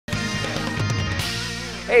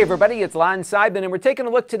Hey everybody, it's Lon.TV, and we're taking a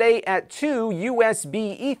look today at two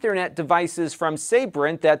USB Ethernet devices from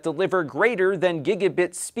Sabrent that deliver greater than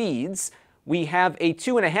gigabit speeds. We have a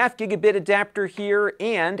 2.5 gigabit adapter here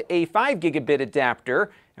and a 5 gigabit adapter.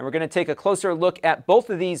 And we're going to take a closer look at both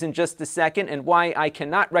of these in just a second and why I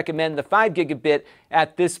cannot recommend the 5 gigabit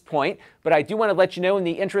at this point. But I do want to let you know, in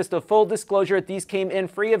the interest of full disclosure, that these came in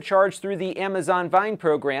free of charge through the Amazon Vine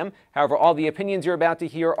program. However, all the opinions you're about to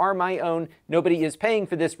hear are my own. Nobody is paying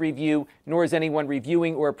for this review, nor is anyone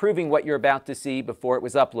reviewing or approving what you're about to see before it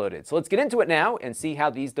was uploaded. So let's get into it now and see how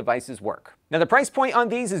these devices work. Now, the price point on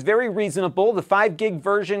these is very reasonable. The 5 gig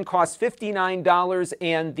version costs $59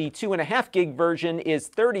 and the 2.5 gig version is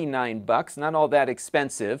 $39, not all that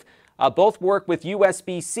expensive. Both work with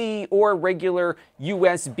USB-C or regular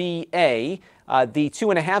USB-A. The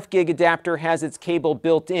 2.5 gig adapter has its cable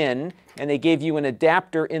built in, and they gave you an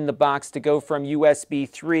adapter in the box to go from USB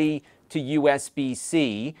 3 to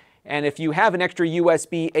USB-C. And if you have an extra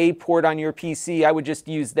USB-A port on your PC, I would just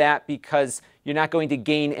use that because you're not going to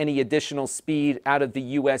gain any additional speed out of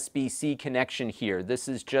the USB-C connection here. This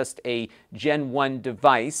is just a Gen 1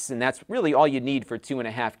 device, and that's really all you need for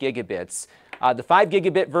 2.5 gigabits. The 5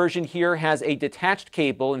 gigabit version here has a detached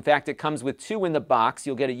cable. In fact, it comes with two in the box.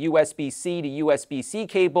 You'll get a USB-C to USB-C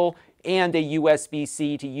cable and a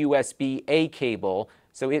USB-C to USB-A cable.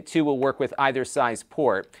 So it too will work with either size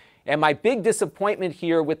port. And my big disappointment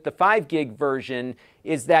here with the 5 gig version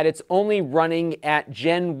is that it's only running at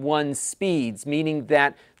Gen 1 speeds, meaning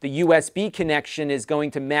that the USB connection is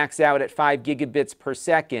going to max out at 5 gigabits per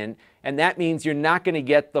second. And that means you're not going to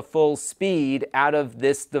get the full speed out of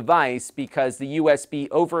this device because the USB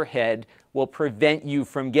overhead will prevent you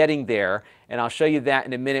from getting there. And I'll show you that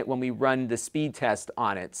in a minute when we run the speed test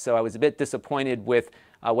on it. So I was a bit disappointed with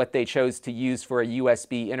what they chose to use for a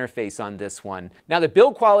USB interface on this one. Now, the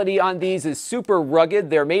build quality on these is super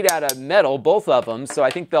rugged. They're made out of metal, both of them, so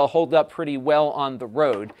I think they'll hold up pretty well on the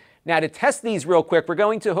road. Now, to test these real quick, we're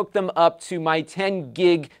going to hook them up to my 10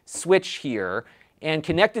 gig switch here. And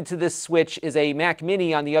connected to this switch is a Mac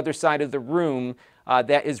Mini on the other side of the room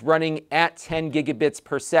that is running at 10 gigabits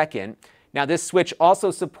per second. Now, this switch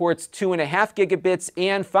also supports 2.5 gigabits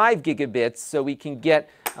and 5 gigabits, so we can get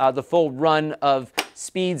the full run of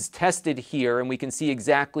speeds tested here, and we can see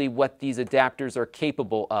exactly what these adapters are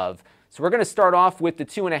capable of. So we're going to start off with the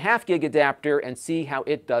 2.5 gig adapter and see how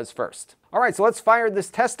it does first. All right, so let's fire this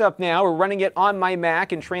test up now. We're running it on my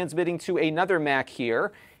Mac and transmitting to another Mac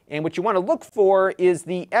here. And what you want to look for is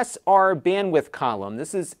the SR bandwidth column.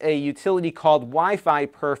 This is a utility called Wi-Fi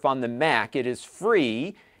Perf on the Mac. It is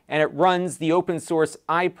free, and it runs the open source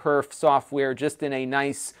iPerf software just in a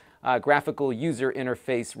nice graphical user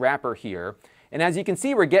interface wrapper here. And as you can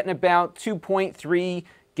see, we're getting about 2.3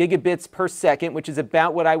 gigabits per second, which is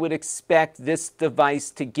about what I would expect this device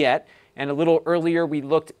to get. And a little earlier, we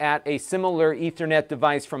looked at a similar Ethernet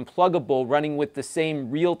device from Pluggable running with the same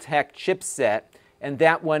Realtek chipset, and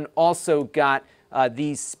that one also got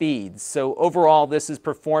these speeds. So overall, this is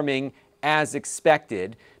performing as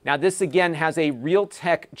expected. Now, this again has a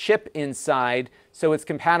Realtek chip inside, so it's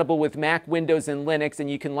compatible with Mac, Windows, and Linux, and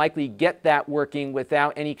you can likely get that working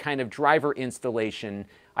without any kind of driver installation.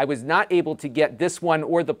 I was not able to get this one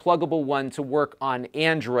or the Pluggable one to work on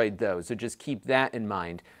Android, though, so just keep that in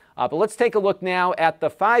mind. But let's take a look now at the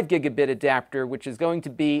 5 gigabit adapter, which is going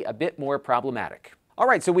to be a bit more problematic. All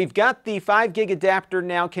right, so we've got the 5 gig adapter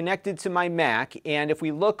now connected to my Mac, and if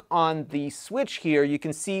we look on the switch here, you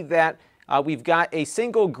can see that we've got a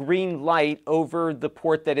single green light over the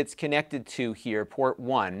port that it's connected to here, port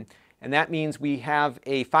 1, and that means we have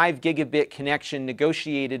a 5 gigabit connection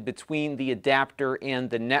negotiated between the adapter and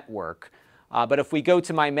the network. But if we go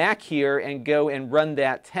to my Mac here and go and run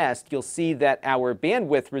that test, you'll see that our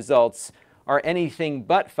bandwidth results are anything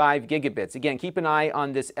but 5 gigabits. Again, keep an eye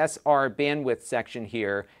on this SR bandwidth section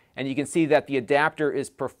here, and you can see that the adapter is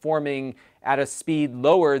performing at a speed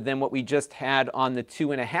lower than what we just had on the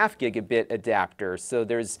 2.5 gigabit adapter. So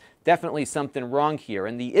there's definitely something wrong here,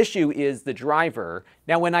 and the issue is the driver.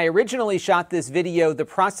 Now, when I originally shot this video, the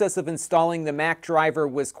process of installing the Mac driver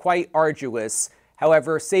was quite arduous.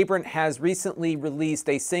 However, Sabrent has recently released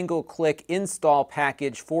a single-click install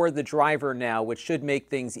package for the driver now, which should make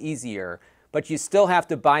things easier. But you still have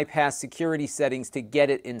to bypass security settings to get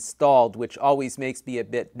it installed, which always makes me a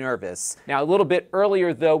bit nervous. Now, a little bit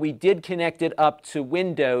earlier, though, we did connect it up to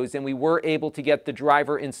Windows, and we were able to get the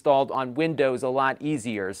driver installed on Windows a lot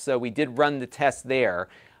easier. So we did run the test there.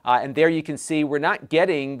 And there you can see we're not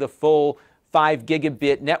getting the full 5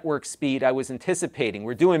 gigabit network speed I was anticipating.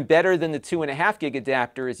 We're doing better than the 2.5 gig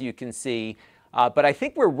adapter, as you can see, but I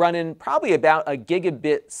think we're running probably about a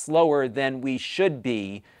gigabit slower than we should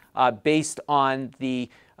be based on the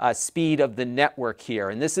speed of the network here.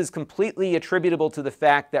 And this is completely attributable to the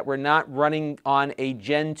fact that we're not running on a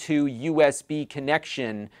Gen 2 USB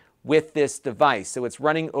connection with this device. So it's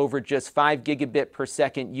running over just 5 gigabit per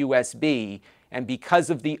second USB. And because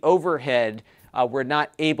of the overhead, we're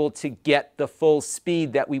not able to get the full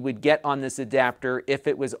speed that we would get on this adapter if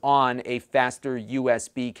it was on a faster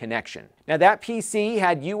USB connection. Now that PC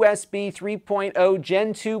had USB 3.0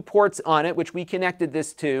 Gen 2 ports on it, which we connected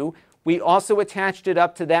this to. We also attached it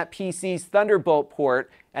up to that PC's Thunderbolt port,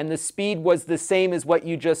 and the speed was the same as what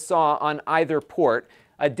you just saw on either port.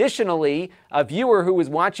 Additionally, a viewer who was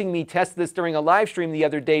watching me test this during a live stream the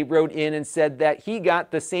other day wrote in and said that he got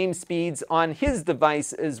the same speeds on his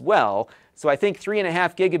device as well. So I think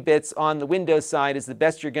 3.5 gigabits on the Windows side is the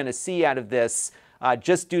best you're going to see out of this,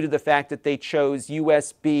 just due to the fact that they chose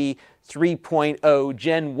USB 3.0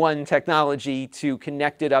 Gen 1 technology to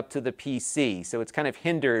connect it up to the PC. So it's kind of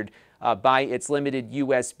hindered by its limited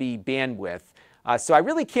USB bandwidth. So I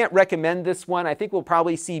really can't recommend this one. I think we'll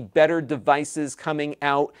probably see better devices coming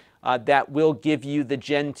out that will give you the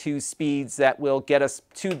Gen 2 speeds that will get us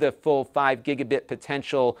to the full 5 gigabit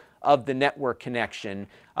potential of the network connection.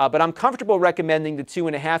 But I'm comfortable recommending the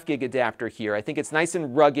 2.5 gig adapter here. I think it's nice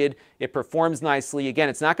and rugged. It performs nicely. Again,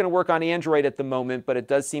 it's not going to work on Android at the moment, but it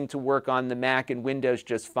does seem to work on the Mac and Windows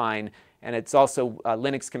just fine. And it's also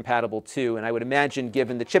Linux compatible too. And I would imagine,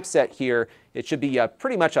 given the chipset here, it should be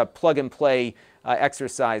pretty much a plug-and-play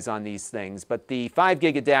exercise on these things. But the 5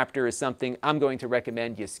 gig adapter is something I'm going to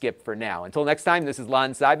recommend you skip for now. Until next time, this is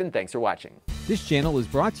Lon.TV. Thanks for watching. This channel is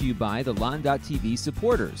brought to you by the Lon.TV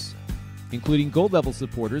supporters, including gold-level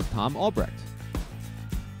supporters Tom Albrecht,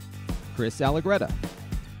 Chris Allegretta,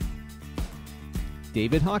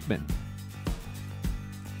 David Hockman,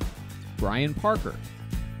 Brian Parker,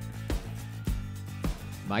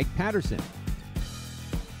 Mike Patterson,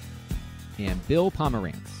 and Bill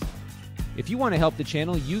Pomerantz. If you want to help the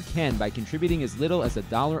channel, you can by contributing as little as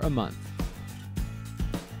 $1 a month.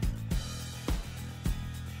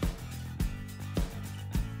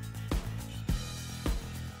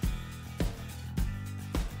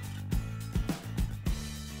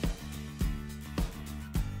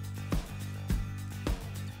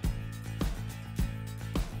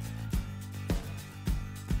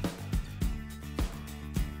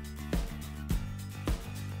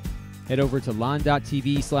 Head over to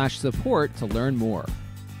lon.tv/support to learn more.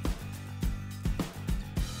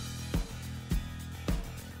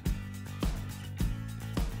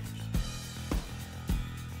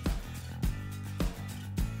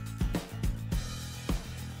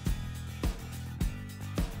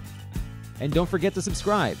 And don't forget to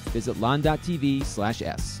subscribe. Visit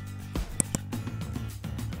lon.tv/s.